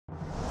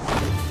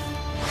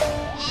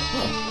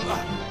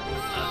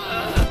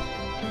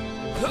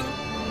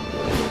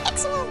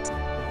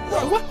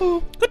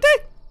Woohoo! Good day!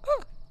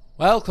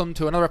 Welcome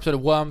to another episode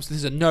of Worms. This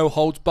is a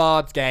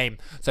no-holds-barred game.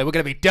 So we're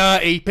going to be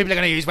dirty, people are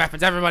going to use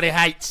weapons everybody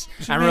hates,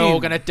 and we're all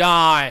going to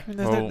die. I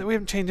mean, we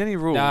haven't changed any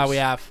rules. No, we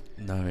have.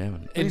 No, we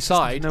haven't.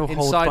 Inside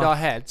our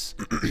heads,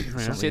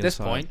 see at this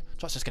point,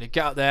 Josh's just going to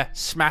get out there,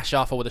 smash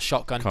Arthur with a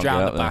shotgun,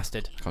 drown the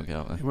bastard. Can't get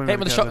out there. Hit him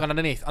with a shotgun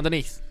underneath.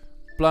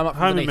 Blow him up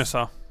from underneath.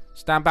 Missile.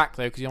 Stand back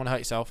though, because you don't want to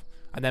hurt yourself.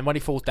 And then when he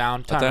falls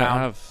down, turn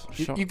around.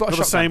 You've got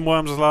the same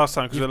worms as last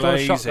time because we're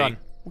lazy.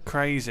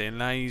 Crazy and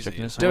lazy.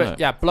 Do it,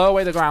 yeah. Blow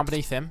away the ground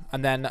beneath him,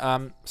 and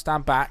then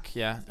stand back,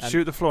 yeah. And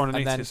shoot the floor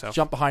underneath and then yourself.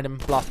 Jump behind him,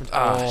 blast him.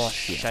 Oh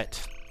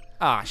shit!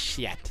 Ah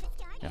shit!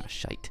 Oh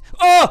shite!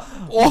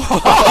 Oh!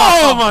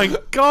 Oh my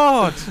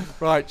god!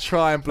 Right,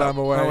 try and blow him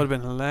away. That would have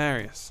been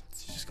hilarious.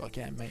 You just got to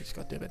get him, mate. You just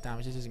got to do a bit of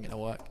damage. This isn't going to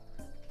work.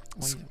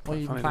 What are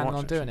you planning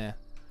on doing here?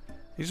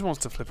 He just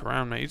wants to flip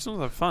around, mate. He just wants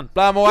to have fun.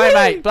 Blow him away,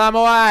 mate. Blow him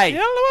away.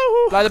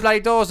 Hello. Blow the bloody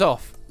doors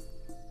off.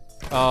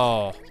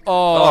 Oh.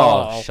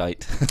 Oh,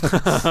 shite.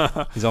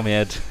 He's on my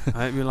head.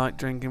 I hope you like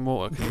drinking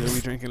water, because you'll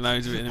be drinking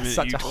loads of it in a minute.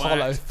 Such a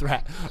hollow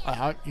threat. I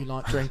hope you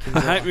like drinking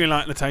water. I hope you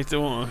like the taste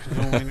of water,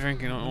 because you'll be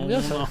drinking it all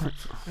night.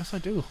 Yes, I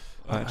do.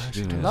 I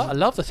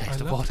love the taste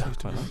of water.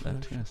 I love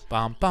that, yes.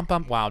 Bum, bum,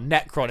 bum. Wow,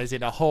 Necron is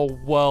in a whole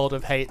world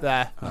of hate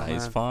there. That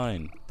is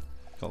fine.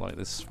 Got like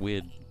this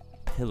weird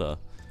pillar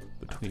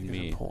between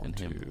me and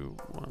him.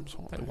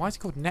 Wait, why is it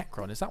called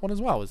Necron? Is that one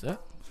as well, is it?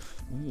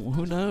 Ooh,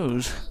 who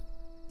knows?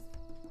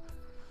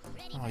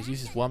 Oh, he's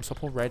used his worm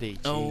swap already.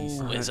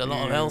 Oh, there's a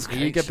lot of health.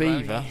 Eager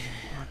beaver. I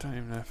don't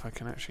even know if I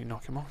can actually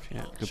knock him off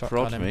yet. Could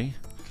prod me.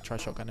 Try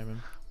shotgunning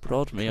him.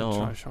 Prod me on.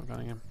 Try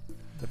shotgunning him.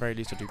 At the very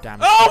least, I'll do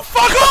damage. Oh,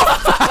 fuck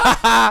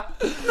off!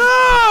 No!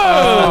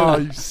 Oh,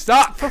 you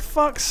suck! For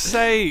fuck's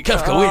sake!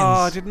 Kafka wins.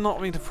 I did not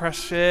mean to press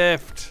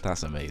shift.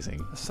 That's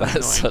amazing. So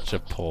That's such a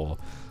poor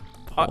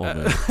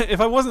move.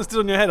 If I wasn't still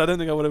on your head, I don't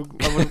think I would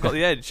have got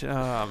the edge.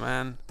 Oh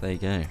man. There you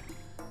go.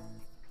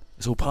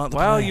 It's all part of the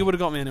Well, plan. you would have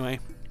got me anyway.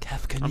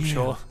 Kafka, I'm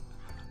sure.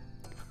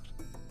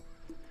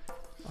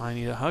 I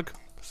need a hug.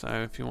 So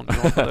if you want to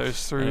offer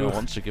those through,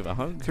 wants to give a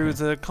hug through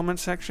the comment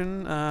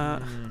section.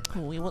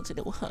 Oh, he wants a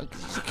little hug.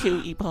 He's a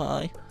cutie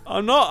pie.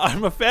 I'm not.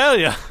 I'm a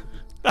failure.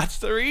 That's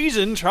the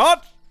reason,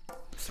 Trot.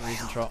 That's the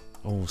reason, Trot.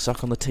 Oh,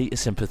 suck on the teat of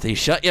sympathy.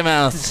 Shut your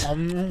mouth.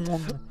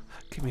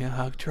 Give me a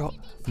hug, Trot.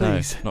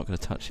 Please. No, not going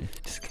to touch you.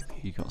 Just give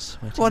me. You got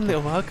sweaty. One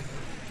little hug.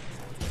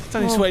 It's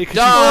only sweaty because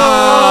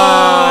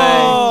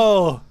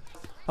Oh!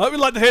 I hope you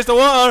like to taste the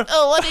water.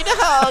 Oh, I need a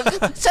hug.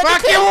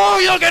 Fuck you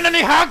all! You're getting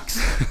any hugs!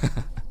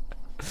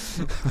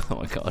 Oh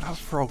my god. That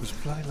frog was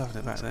bloody loving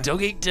it back there.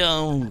 Dog eat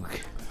dog.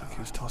 He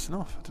was tossing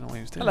off. I don't know what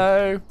he was doing.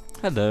 Hello.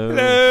 Hello.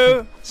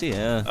 Hello. See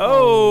ya.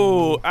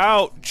 Oh,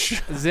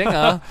 ouch.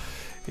 Zinger.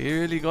 He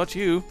really got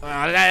you.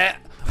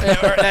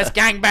 Let's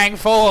gangbang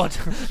forward.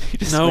 You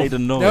just made a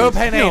noise. No,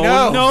 Penny,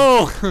 no.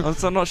 No.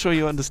 I'm not sure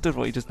you understood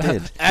what you just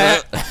did.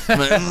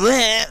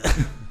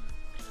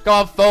 Go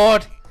on,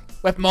 forward.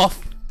 Whip him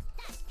off.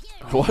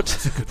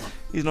 What?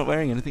 He's not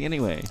wearing anything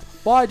anyway.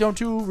 Why don't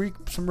you wreak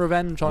some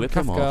revenge on Whip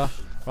him Kafka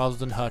off. rather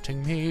than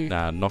hurting me?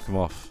 Nah, knock him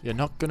off. You're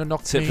not gonna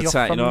knock Tit me for off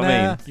tat, from you know what I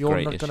there. mean? You're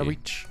Great not gonna issue.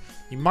 reach.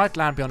 You might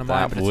land beyond a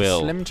mine, but it's a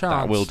slim chance.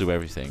 That will do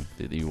everything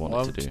that you want it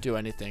to do. Won't do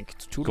anything.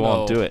 It's too Go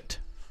low. on, do it.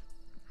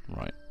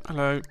 Right.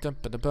 Hello.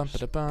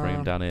 Bring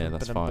him down here,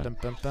 that's fine.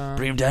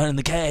 Bring him down in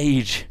the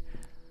cage.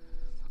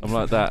 I'm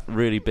like that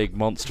really big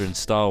monster in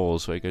Star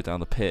Wars where you go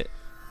down the pit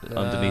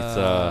underneath.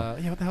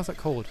 Yeah, what the hell's that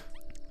called?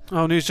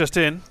 Oh, news just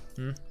in.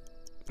 Hmm?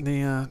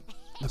 The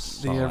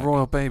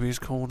royal baby's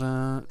called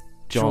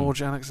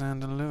George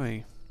Alexander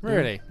Louis.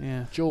 Really?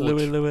 Yeah. George.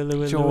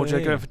 Louis. George.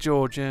 I go for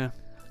George. Yeah.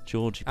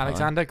 Georgie pie.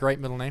 Alexander, great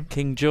middle name.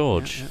 King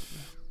George. Yeah,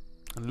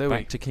 yeah. And Louis.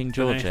 Back to King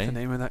George, The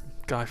name of that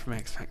guy from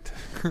X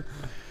Factor.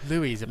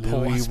 Louis is a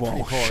poor, Louis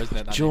pretty poor, isn't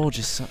it? George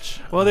is such.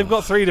 Well, they've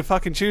got 3 to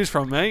fucking choose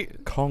from,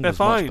 mate. Kong They're is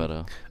fine. much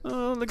better.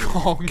 Oh, look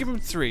Kong. Give him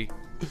 3.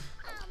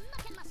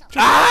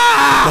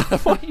 Ah!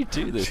 Why do you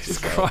do this? Jesus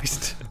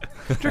Christ.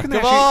 Come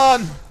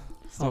on!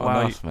 It's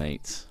not enough,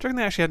 mate. Do you reckon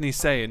they actually had any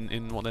say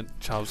in what the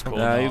child's called?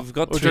 No, you've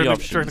got Or 3 do you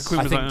options. reckon the Queen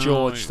I was think like,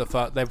 George, the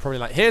first, they're probably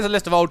like, here's a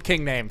list of old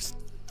king names.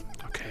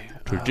 Okay.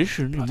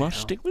 Tradition, you bloody must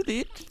hell. stick with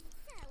it.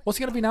 What's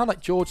he going to be now?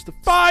 Like George the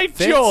By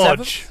Fifth,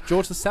 George! 7th?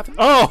 George the 7th?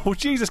 Oh,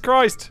 Jesus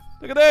Christ.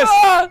 Look at this.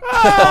 Oh,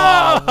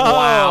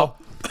 wow.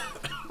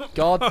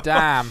 God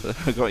damn.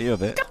 I got you a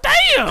bit.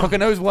 Damn. Cooking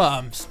those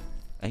worms.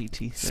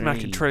 83.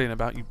 Smacking trillion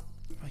about you.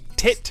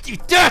 Tit, you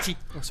dirty.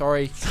 Oh,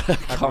 sorry. Calm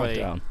Everybody,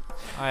 down.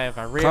 I have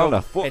a real. Calm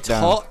the fuck It's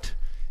down. hot,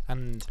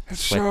 and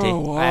It's Sweaty.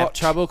 so I have hot.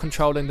 trouble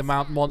controlling the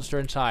monster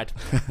inside.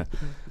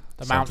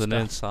 The Something monster.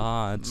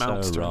 inside, so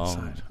Monster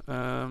wrong.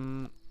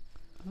 inside.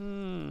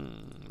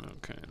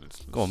 Okay,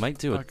 let's Go on, mate,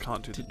 do I it.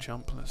 can't do the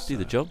jump. Let's Do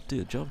the job, get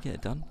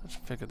it done. Let's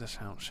figure this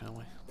out, shall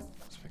we?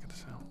 Let's figure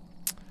this out.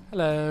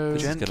 Hello.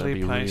 This is going to Gently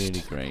be placed.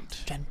 really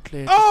great.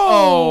 Gently.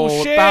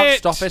 Oh, shit!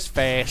 Bounced off his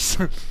face.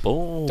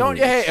 Balls. Don't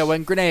you hate it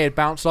when grenade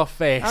bounced off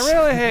face? I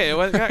really hate it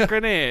when that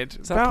grenade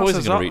Is that poison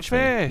bounces going off to reach the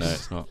me? face. No,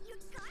 it's not.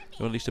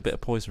 You unleashed a bit of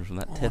poison from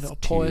that Oh, test little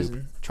tube.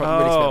 poison. Try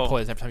to release a bit of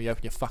poison every time you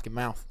open your fucking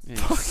mouth. You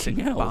Fucking sick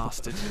hell.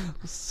 bastard.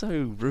 That's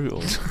so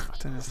brutal. I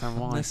don't understand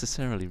why.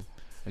 Necessarily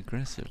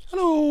aggressive.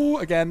 Hello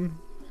again.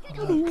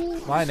 Hello.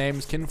 My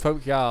name's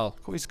Kinfolk Jarl.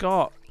 Look what he's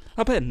got.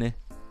 I bet in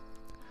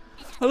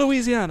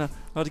Louisiana.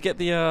 I'd get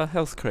the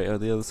health crate on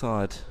the other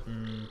side.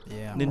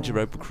 Yeah. Ninja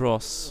rope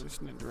across. It's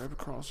Ninja rope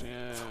across,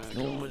 yeah.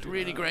 Oh, it's a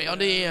really great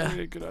idea.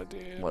 Really good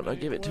idea. Why don't I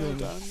give it to well him?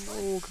 done.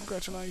 Oh,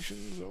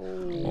 congratulations.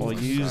 Or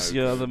use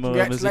your other mum as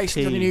a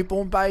Congratulations on your key.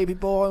 newborn baby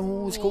boy.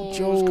 Oh, it's called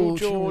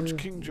George.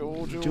 King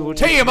George. George.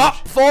 Tee him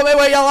up for me,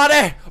 will you,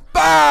 laddie?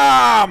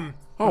 BAM!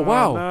 Oh,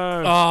 wow.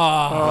 No.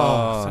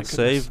 Oh, thank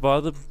saved by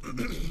the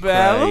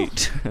Bell.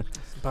 crate.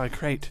 By a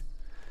crate.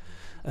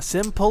 A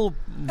simple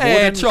Hey,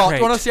 wooden Trot, crate.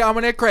 do you want to see how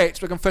many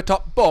crates we can fit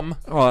up bum?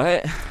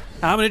 Alright.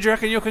 How many do you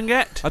reckon you can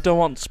get? I don't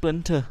want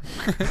Splinter.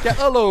 Get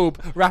the lube,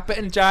 wrap it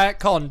in giant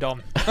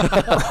condom.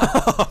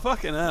 Oh,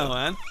 fucking hell,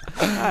 man.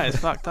 That is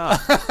fucked up.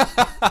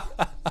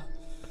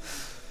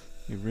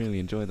 You really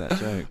enjoyed that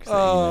joke.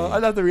 Oh, I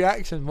love the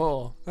reaction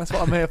more. That's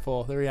what I'm here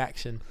for, the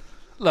reaction.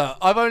 Look,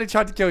 I've only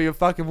tried to kill your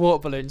fucking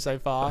water balloon so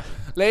far.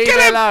 Leave Kill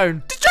it him!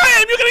 alone. Destroy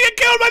him! You're gonna get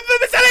killed by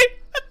Vermicelli!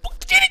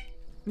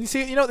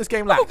 You know what this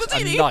game lacks?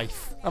 A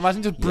knife.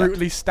 Imagine just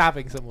brutally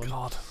stabbing someone.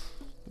 God.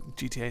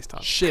 GTA style.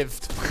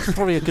 Shivved. That's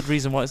probably a good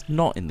reason why it's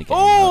not in the game.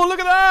 Oh, look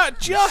at that!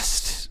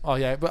 Just! Oh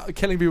yeah, but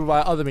killing people by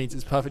other means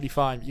is perfectly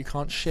fine. But you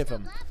can't shiv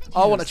them.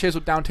 I want a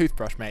chiseled down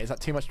toothbrush, mate. Is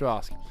that too much to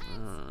ask?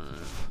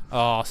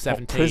 Oh,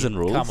 17. prison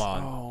rules? Come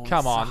on. Oh, Come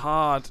it's on.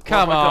 hard.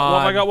 Come What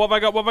have I got? on. What have I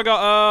got? What have I got?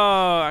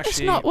 Oh, actually. It's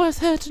not worth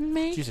hurting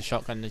me. Use a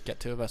shotgun to get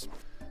two of us.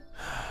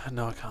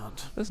 No, I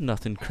can't. There's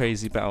nothing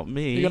crazy about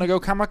me. You're gonna go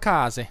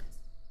kamikaze.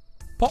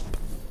 Pop.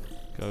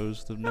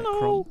 Goes the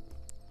Hello. Necron.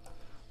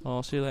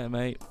 Oh, see you later,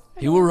 mate.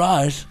 He will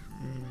rise.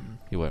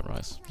 He won't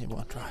rise. He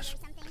won't rise.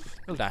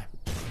 He'll die.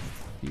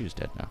 He was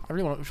dead now. I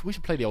really want. We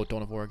should play the old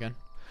Dawn of War again.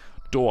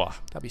 Door.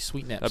 That'd be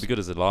sweet nips. That'd be good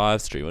as a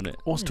live stream, wouldn't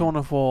it? What's Dawn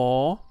of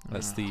War?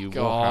 That's the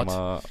God.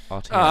 Warhammer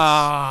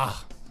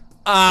RTS.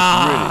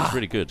 Ah. It's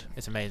really good.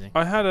 It's amazing.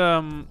 I had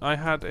a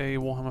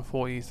Warhammer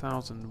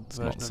 40,000 It's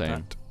version not the same.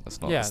 of that.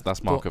 That's not. Yeah,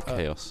 that's Mark of but,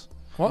 Chaos.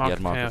 What? Yeah, Mark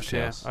of Mark of Chaos,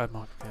 Chaos. yeah. I had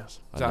Mark of Chaos.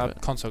 I Is love that a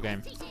it. console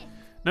game?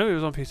 No, it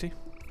was on PC.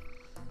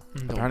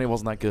 No. Apparently, it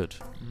wasn't that good.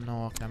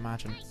 No, I can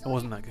imagine. It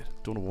wasn't that good.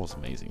 Dawn of War's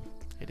amazing.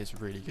 It is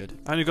really good.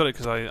 I only got it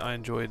because I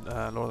enjoyed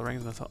Lord of the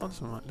Rings and I thought, oh,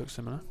 this one might look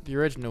similar. The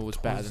original was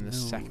better than the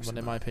Poison second one,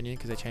 in my opinion,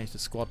 because they changed the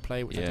squad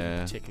play, which I didn't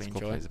Yeah, particularly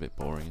squad enjoy. play's a bit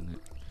boring, isn't it?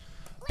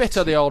 Bit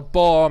of the old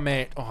bore,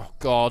 mate. Oh,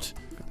 God.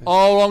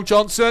 Oh, Long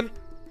Johnson.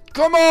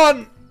 Come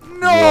on.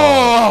 No.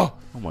 Whoa.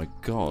 Oh my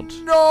god.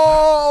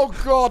 No.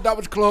 God, that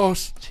was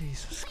close.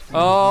 Jesus.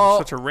 Oh,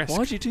 Such a risk.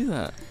 Why'd you do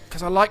that?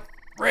 because I like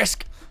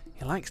risk.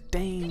 He likes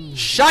danger.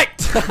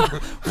 Shite.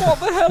 What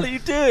the hell are you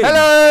doing?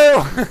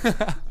 Hello.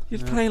 You're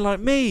playing like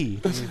me.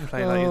 You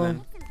play like you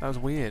then. That was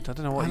weird. I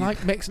don't know what I you...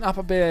 like mixing up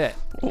a bit.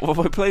 What,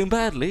 am I playing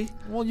badly?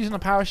 Well, using a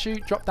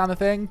parachute, drop down the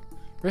thing.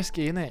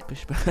 Risky, isn't it? You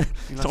It's like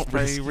not to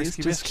play risky,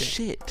 risky it's just biscuit.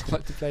 shit. I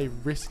like to play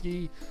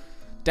risky.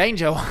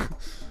 Danger.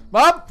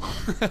 Mum.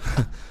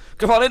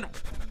 Come on in.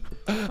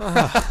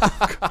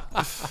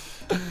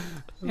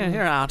 Yeah,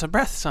 you're out of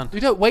breath, son. You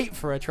don't wait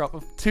for a drop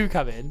of two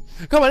come in.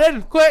 Come on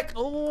in, quick.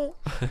 Oh.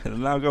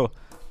 Now go.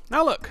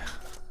 Now look.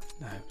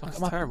 No, that's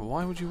at my- terrible.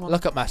 Why would you want...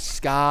 Look at my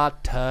scarred,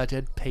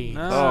 turgid penis.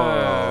 No.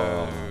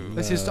 Oh.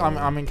 This is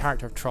I'm in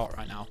character of Trot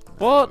right now.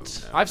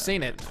 What? I've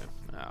seen it.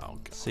 Oh,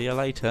 See you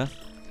later.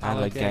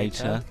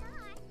 Alligator.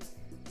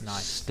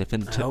 Nice. Step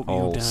into hope you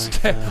holes.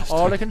 die first.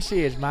 All I can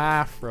see is my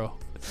afro.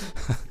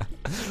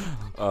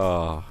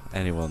 Oh,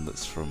 anyone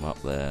that's from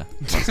up there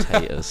must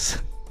hate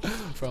us.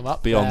 From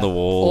up Beyond there, the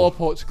wall. or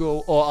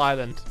Portugal, or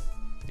Ireland,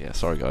 Yeah,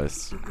 sorry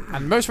guys.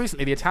 and most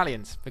recently the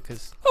Italians,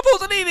 because Oh,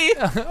 Mussolini!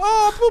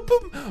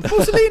 oh,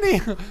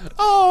 Mussolini,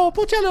 oh,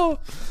 Porcello,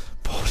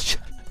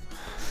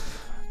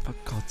 For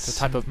God's the sake.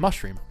 type of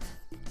mushroom.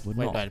 We're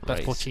Wait, not no,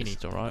 that's racist,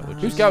 porcini. alright? We're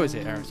Whose just go is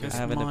it, Eric? It's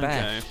having a my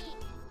bash. go.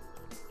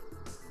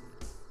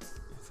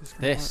 Is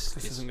This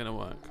This is- isn't going to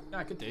work. Yeah,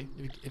 I could do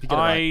if you get it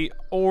right.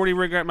 I already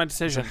regret my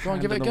decision. Go on,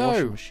 give it a Hand in the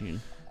washing go.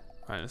 machine.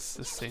 Right,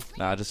 let's see.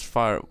 Nah, just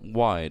fire it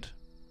wide.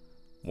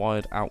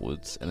 Wide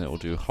outwards, and it will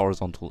do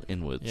horizontal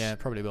inwards. Yeah,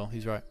 probably will.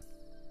 He's right.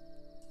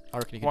 I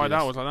reckon you can Why do that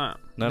this. was like that?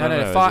 No,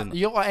 Fire, as in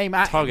you got to aim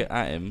at target him.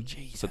 at him,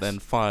 Jesus. but then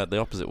fire the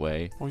opposite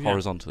way, Oh, yeah.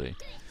 horizontally.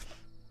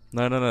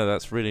 No,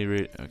 that's really,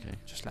 really... Okay.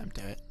 Just let him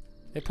do it.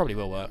 It probably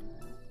will work.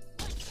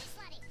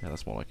 Yeah,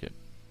 that's more like it.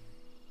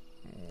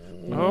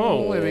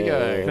 Oh, there we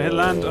go. Can it hit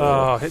land?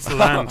 Oh, hits the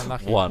land.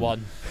 Unlucky. One.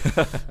 One.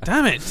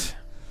 Damn it!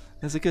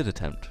 There's a good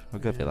attempt. I'll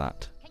give you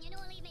that.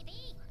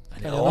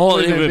 Oh,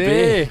 it would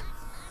be.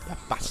 You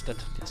bastard.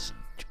 Yes.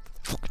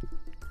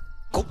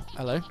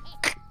 Hello.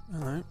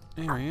 Hello,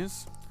 here he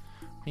is.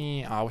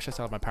 Me. Oh, I wish I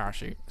still had my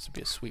parachute. This would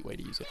be a sweet way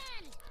to use it.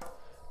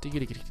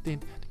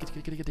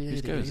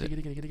 Whose go is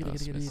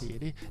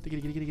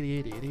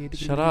it?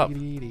 Shut up.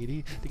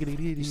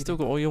 You still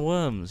got all your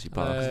worms, you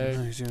bastard.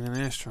 Oh, he's doing an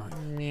airstrike.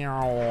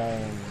 Meow.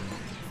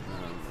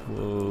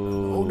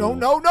 Whoa. Oh no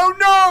no no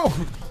no!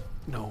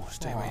 No,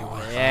 stay where you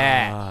are.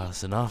 Yeah. Ah,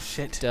 that's enough.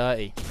 Shit.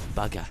 Dirty.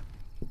 Bugger.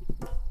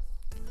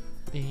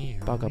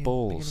 Bugger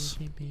balls.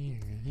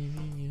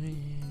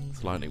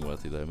 It's lightning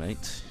worthy though,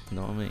 mate. You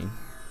know what I mean?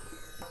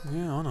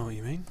 Yeah, I know what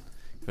you mean.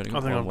 I think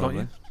I've got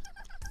you.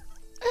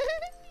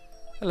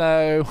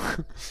 Hello.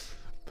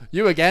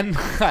 You again?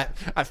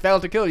 I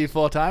failed to kill you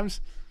 4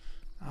 times.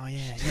 Oh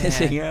yeah,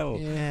 Anything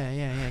else?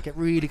 Yeah. Get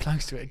really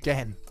close to it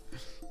again.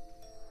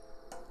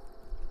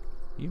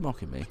 You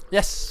mocking me?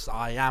 Yes,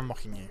 I am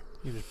mocking you.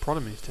 You just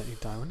prodded me to he'd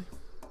die, wouldn't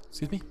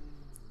Excuse me? he?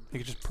 He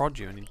could just prod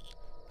you and he'd...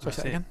 Sorry,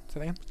 say that again. Say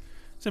that again.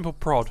 Simple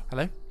prod.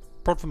 Hello?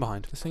 Prod from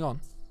behind. This thing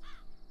on?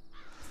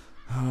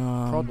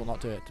 Prod will not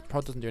do it.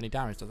 Prod doesn't do any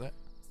damage, does it?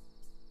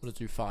 Or does it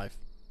do 5?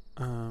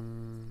 I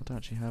don't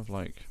actually have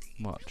like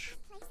much.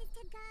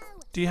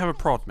 Do you have a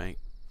prod, mate?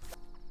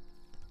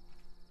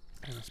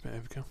 Yeah, that's a bit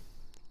overkill.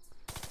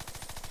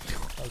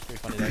 That was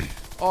pretty funny though.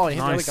 Oh, he hit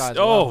the other Nice. guy as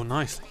Oh, well.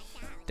 nicely.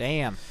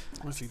 Damn.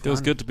 Nicely done.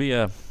 Feels good to be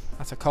a...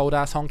 That's a cold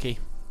ass honky.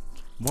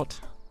 What?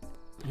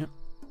 Yep.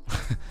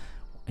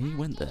 And you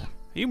went there.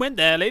 He went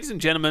there, ladies and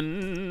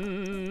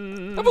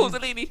gentlemen.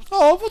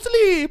 Oh,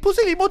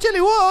 fusilli, mozzarella,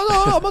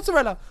 oh,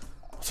 mozzarella.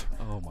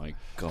 Oh my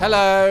god.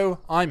 Hello,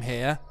 I'm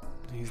here.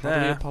 He's How do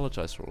we there.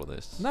 apologise for all of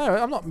this? No,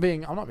 I'm not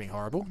being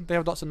horrible. They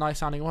have lots of nice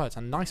sounding words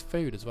and nice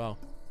food as well.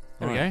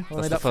 There we Right. go.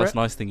 That's Made the up for first it.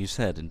 nice thing you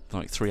said in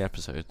like 3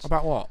 episodes.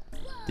 About what?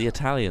 The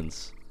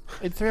Italians.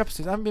 In 3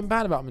 episodes, I haven't been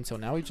bad about them until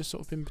now. We've just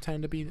sort of been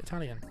pretending to be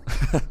Italian.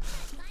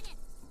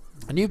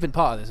 And you've been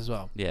part of this as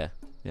well. Yeah.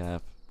 Yeah.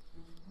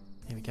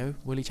 Here we go.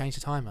 Will he change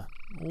the timer?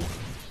 Oh,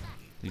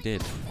 You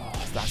did.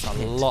 that's a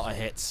lot of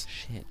hits.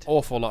 Shit.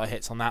 Awful lot of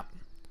hits on that.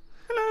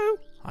 Hello.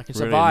 I can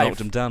Really survive.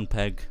 knocked him down,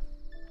 Peg.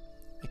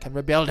 We can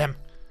rebuild him.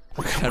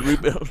 Can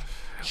rebuild.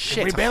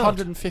 Shit, rebuild.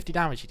 150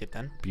 damage he did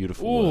then.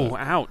 Beautiful. Ooh, work.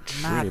 ouch.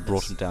 Really Madness.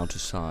 brought him down to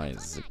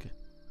size.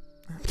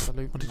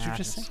 Absolute What did you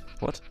just madness. say?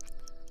 What?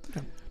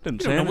 don't-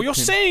 Didn't You say don't know what you're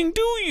anything. saying,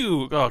 do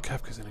you? Oh,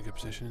 Kafka's in a good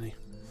position, isn't he?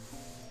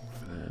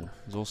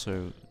 He's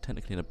also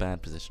technically in a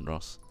bad position,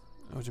 Ross.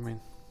 What do you mean?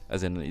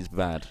 As in, he's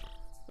bad.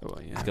 Oh,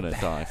 well, yeah. He's gonna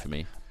die for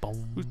me.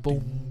 Boom, boom,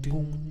 boom,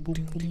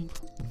 boom, boom.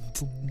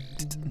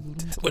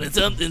 When it's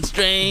something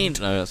strange.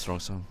 No, that's the wrong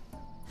song.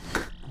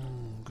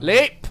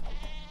 Leap!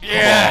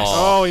 Yes!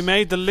 Oh, he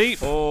made the leap.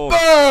 Oh,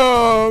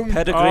 Boom!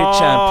 pedigree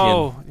champion.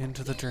 Oh,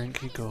 into the drink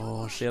he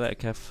goes. See you later,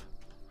 Kev.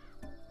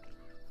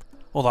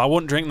 Although I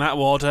wouldn't drink that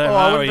water. Oh, if I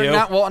I were wouldn't drink you.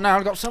 that water now.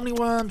 I've got so many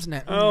worms in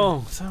it.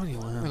 Oh, so many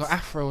I've worms. got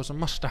afros and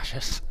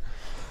mustaches.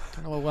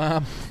 Don't know a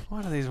worm.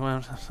 Why do these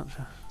worms have such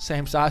a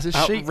Same size as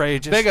sheep.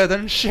 outrageous? Bigger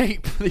than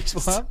sheep, these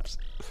worms.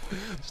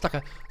 It's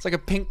like a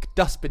pink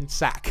dustbin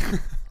sack.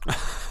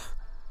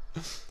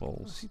 What's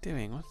Balls. he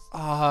doing?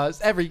 What's...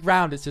 Every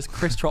round it's just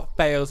Chris Trot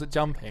fails at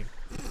jumping.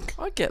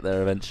 I get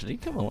there eventually.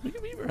 Come on, you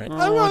can be right.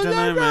 Oh, I don't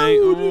know, mate.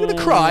 You're gonna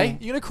Oh. cry.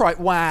 You're gonna cry.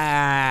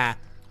 Wah.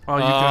 Oh,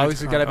 you're going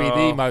This is gonna be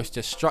the most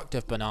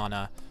destructive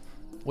banana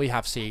we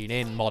have seen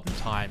in modern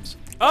times.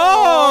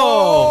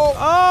 Oh!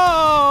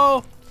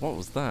 Oh! What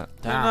was that?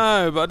 I don't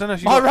know, but I don't know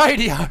if you My got...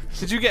 radio.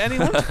 Did you get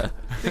anyone? I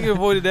think you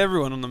avoided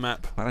everyone on the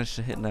map. Managed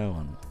to hit no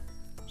one.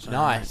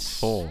 Nice.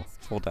 4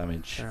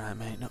 damage. Alright,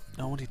 mate.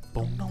 No one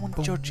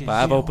judges. But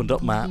I've you. opened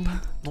up map.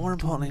 More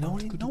importantly, no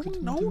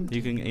one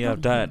You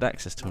have direct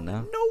access to him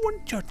now. no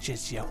one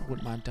judges you.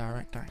 Wouldn't mind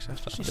direct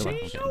access. I feel like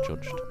I'm getting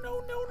judged.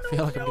 I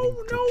feel like I'm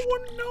getting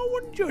judged. No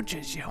one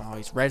judges you. Oh,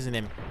 he's rezzing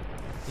him.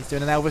 He's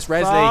doing an Elvis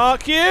Presley.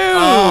 Fuck you!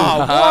 Oh,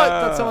 what?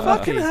 That's so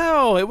unlucky. Fucking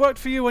hell! It worked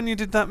for you when you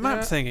did that map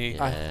Yeah. thingy.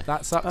 Yeah.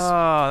 That sucks.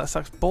 Ah, that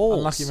sucks balls.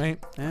 Unlucky, mate.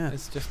 Yeah.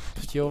 It's just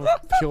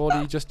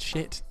purely just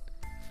shit.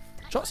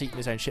 Chot's eating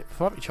his own shit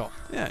before I Chot.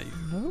 Yeah. You,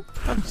 No.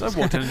 I've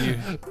walked in and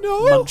you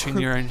No. munching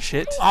your own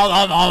shit. You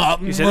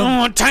said,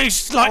 Mm. "Oh, it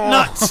tastes like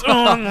nuts."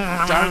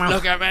 Don't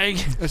look at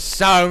me. It's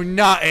so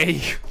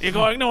nutty. You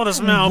gotta ignore the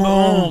smell, but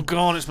oh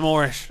god, it's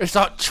Moorish. It's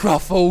like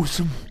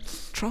truffles.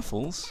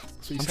 Truffles?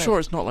 What you I'm said. sure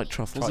it's not like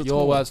truffles. Right, at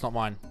your all. words, not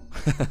mine.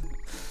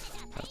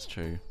 That's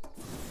true.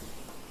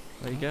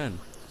 Where are you going?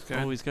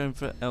 going- Oh, he's going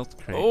for Elf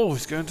Crate. Oh,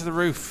 he's going to the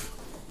roof.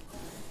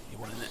 He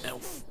wanted an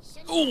elf.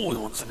 Oh, he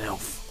wants an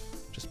elf.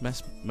 Just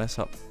mess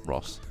up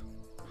Ross.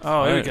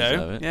 Oh, I here we don't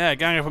deserve go. it. Yeah,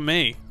 gang up on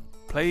me,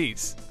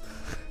 please.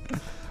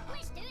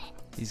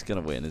 He's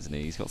gonna win, isn't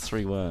he? He's got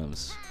 3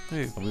 worms. Who?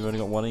 And we've only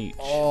got 1 each.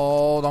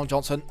 Oh, Long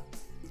Johnson.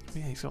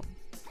 Yeah, he's got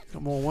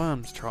more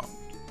worms, Trot.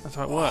 That's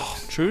how it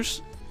works.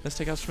 Truce? Let's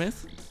take out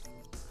Smith.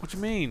 What do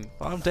you mean?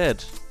 I'm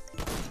dead.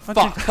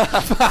 Fuck.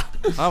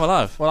 I'm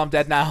alive. Well, I'm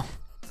dead now.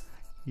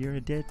 You're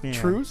a dead man.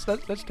 Truce.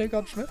 Let's take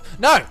on Smith.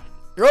 No!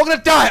 You're all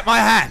gonna die at my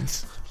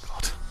hands!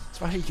 God.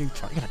 Especially you,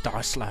 Trot. You're gonna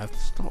die slow.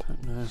 Stop.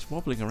 He's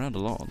wobbling around a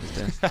lot on his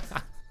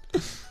death.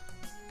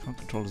 Can't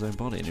control his own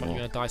body Trot, anymore.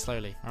 you're gonna die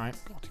slowly, alright?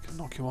 God, he could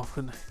knock you off,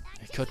 couldn't he?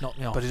 He could knock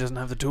me off. But he doesn't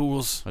have the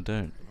tools. I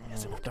don't.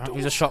 Don't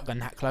use a shotgun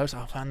that close.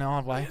 I'll find the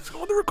hard way. He's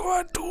got the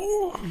required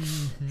tools.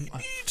 Mm-hmm. He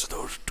needs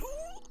those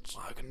tools.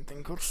 I can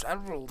think of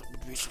several that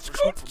would be sufficient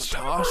Got for the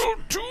several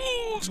task.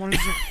 tools. What is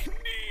it? he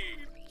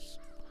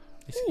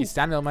needs. He's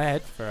standing on my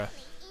head for a...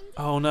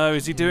 Oh no,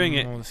 is he doing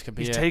it? Oh, this could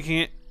be He's it. taking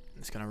it.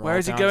 It's gonna roll Where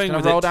is he down. going It's gonna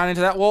with roll it? down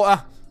into that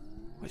water.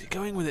 Where's he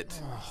going with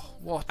it? Oh,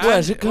 what?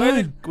 Where's it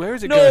going? Where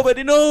is it going?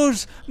 Nobody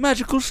knows.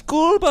 Magical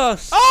school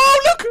bus.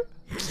 Oh, look!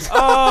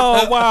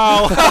 Oh,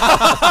 wow.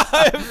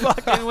 It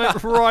fucking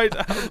went right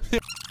out.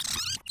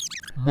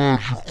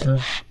 Magical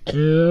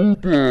school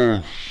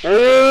bus.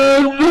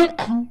 Oh, look!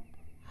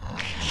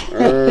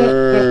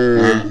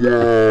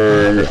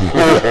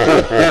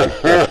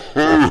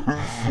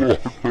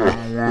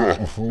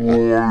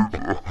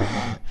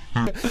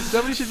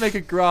 Somebody should make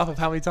a graph of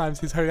how many times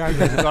his holy hand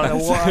has gone in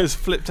the water. It's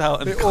flipped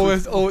out. And It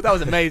always, that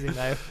was amazing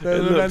though.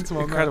 it looked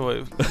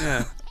incredible.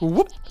 Yeah.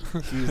 Whoop.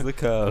 Use the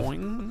curve.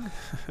 Boing.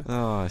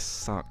 Oh, I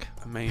suck.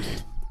 Amazing.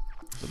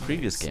 The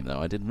previous game, though,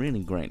 I did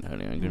really great.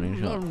 Holy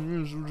Angry Shot.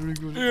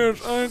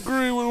 Yes, I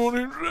agree with what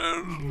he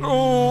says.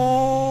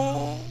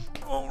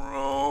 Oh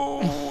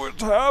no,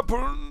 it's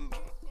happened.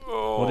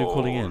 Oh, What are you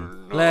calling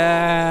in? no.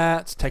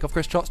 Let's take off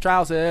Chris Trott's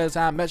trousers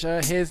and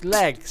measure his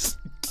legs.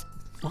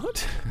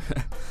 What?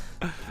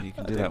 You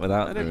can do that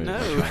without. I don't doing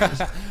it.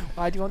 know.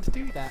 Why do you want to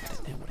do that?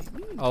 What do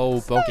you mean? Oh,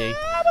 Boggy.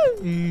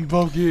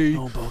 Boggy.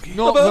 Oh, bogey.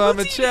 Not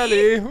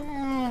vermicelli. You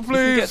can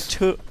Please. get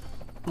to.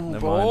 Oh, Never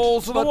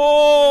balls to the But-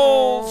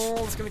 walls.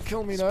 Oh, it's going to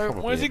kill me though.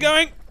 probably- Where's he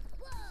going?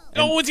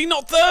 Oh, is he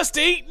not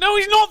thirsty? No,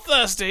 he's not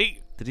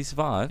thirsty. Did he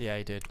survive? Yeah,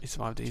 he did. He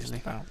survived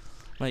easily.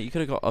 Mate, you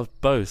could have got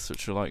both,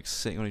 which are like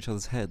sitting on each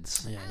other's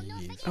heads. Yeah, you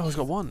used Oh, he's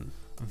got one.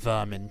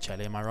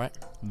 vermicelli, am I right?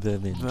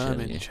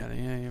 Vermicelli.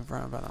 Yeah, you're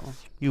right about that one.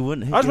 You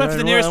wouldn't hit I just your went for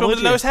the own nearest worm, one with would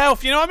the you? lowest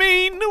health. You know what I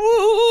mean?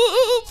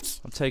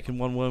 Whoops. I'm taking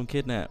one worm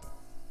kidnap.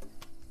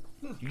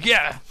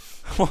 Yeah.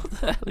 What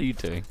the hell are you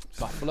doing?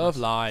 Buffalo of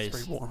Spray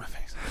lies. water on my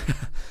face.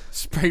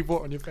 Spray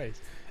water on your face.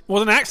 It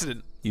was an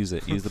accident. Use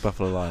it. Use the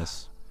buffalo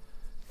lies.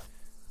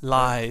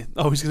 Lie.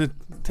 Oh, he's gonna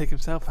take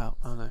himself out.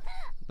 Oh no.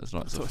 There's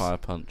not. It's a Thought- fire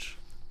punch.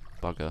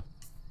 Bugger.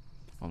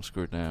 I'm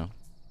screwed now.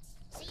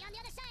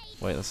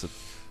 Wait, that's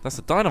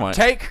a dynamite.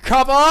 Take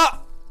cover!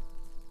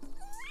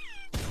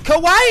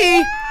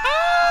 Kawaii!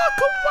 Ah,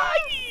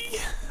 kawaii.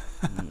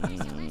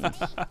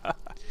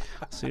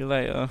 See you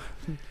later.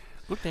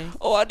 Good day.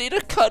 Oh, I need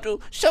a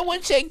cuddle.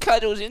 Someone send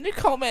cuddles in the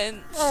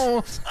comments.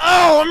 Oh,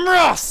 I'm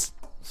Ross!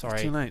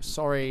 Sorry. Too late.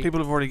 Sorry. People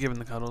have already given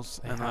the cuddles,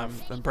 They and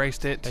have. I've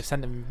embraced it. They've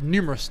sent him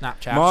numerous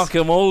Snapchats. Mark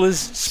them all as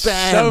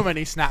spam. So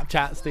many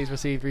Snapchats he's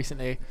received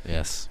recently.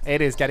 Yes.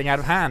 It is getting out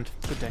of hand.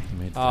 Good day.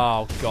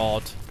 Oh,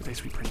 God. Good day,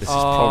 sweet This princess. is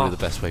probably the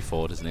best way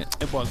forward, isn't it?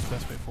 It was the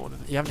best way forward,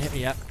 isn't it? You haven't hit me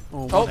yet.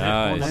 Oh, Oh, one hit,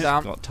 No, one he's hit.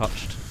 down. got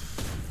touched.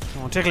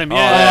 Come on, tickle him. Oh.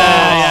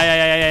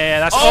 Yeah.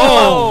 That's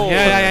Oh.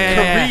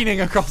 yeah.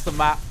 Careening across the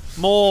map.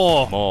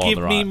 More. More on Give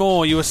the me right.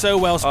 more. You were so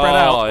well spread Oh,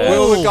 out. yeah.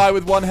 Will the Ooh. guy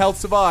with one health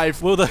survive?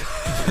 Will the?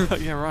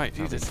 Yeah, right.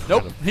 Jesus.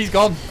 Nope, he's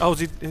gone. Oh,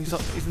 he's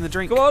in the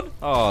drink. Come on.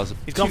 Oh, there's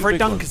He's gone for a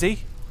dunk, is he?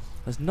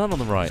 There's none on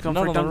the right. gone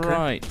None for on a the dunker.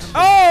 right.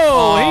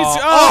 Oh, he's.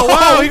 Oh,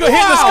 wow. He got hit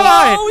in the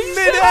sky.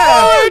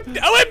 Mid-air.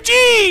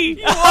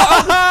 OMG!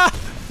 I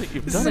think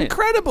you've This done is it.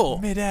 incredible.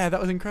 Mid-air, that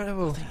was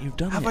incredible. I think you've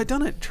done Have it. I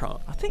done it,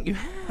 Trot? I think you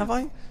have. Have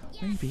I?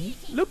 Maybe.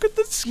 Look at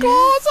the scars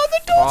on the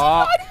doors.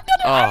 Ah. I didn't do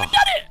it. I haven't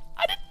done it.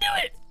 I didn't do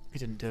it. He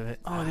didn't do it.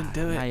 Oh, I didn't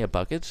do Now it. you're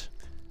buggered.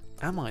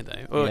 Am I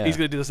though? Oh, Yeah. he's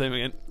gonna do the same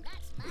again.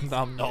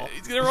 I'm not.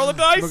 He's gonna roll the I'm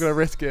dice. not going to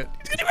risk it.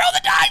 He's gonna roll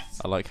the dice.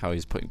 I like how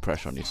he's putting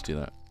pressure on you to do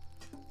that.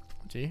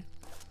 Do you?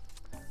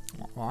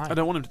 Why? I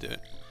don't want him to do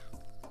it.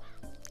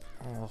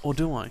 Oh. Or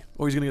do I?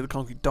 Or he's gonna get the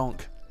concrete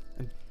donk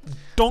and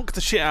donk the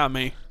shit out of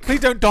me.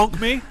 Please don't donk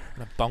me. I'm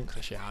going to bonk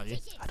the shit out of you.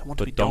 I don't want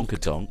to be But donked.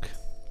 donk.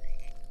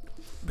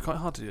 It'd be quite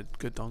hard to do a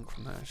good donk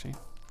from there, actually.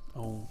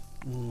 Oh,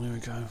 here we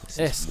go.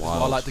 This is what I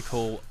wild. like to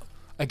call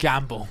a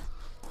gamble.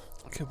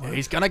 Good work.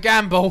 He's going to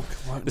gamble.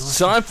 Good work, It's nice.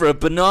 time for a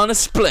banana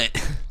split.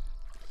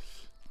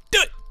 Do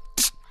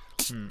it.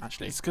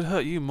 Actually. It's gonna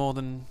hurt you more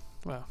than.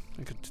 Well,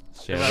 it could.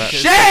 Yeah, that-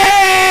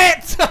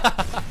 Shit!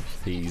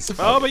 Please.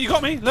 Oh, but you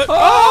got me. Look.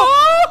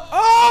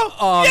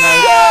 Oh,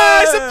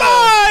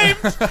 Yeah, I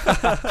survived.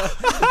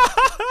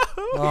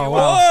 Oh,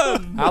 wow.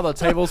 How the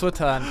tables were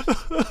turned.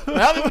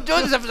 I hope you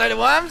enjoyed this episode of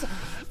Worms.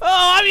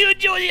 Oh, have you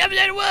enjoyed the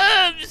episode of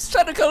Worms?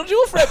 Trying to cuddle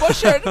your friend by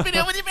sharing a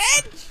video with your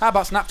friends. How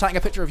about Snapchatting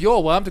a picture of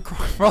your worm to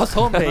Ross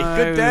Hornby?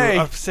 Good day.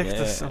 I'm sick of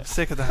this. Yeah. I'm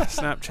sick of the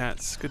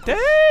Snapchats. Good day.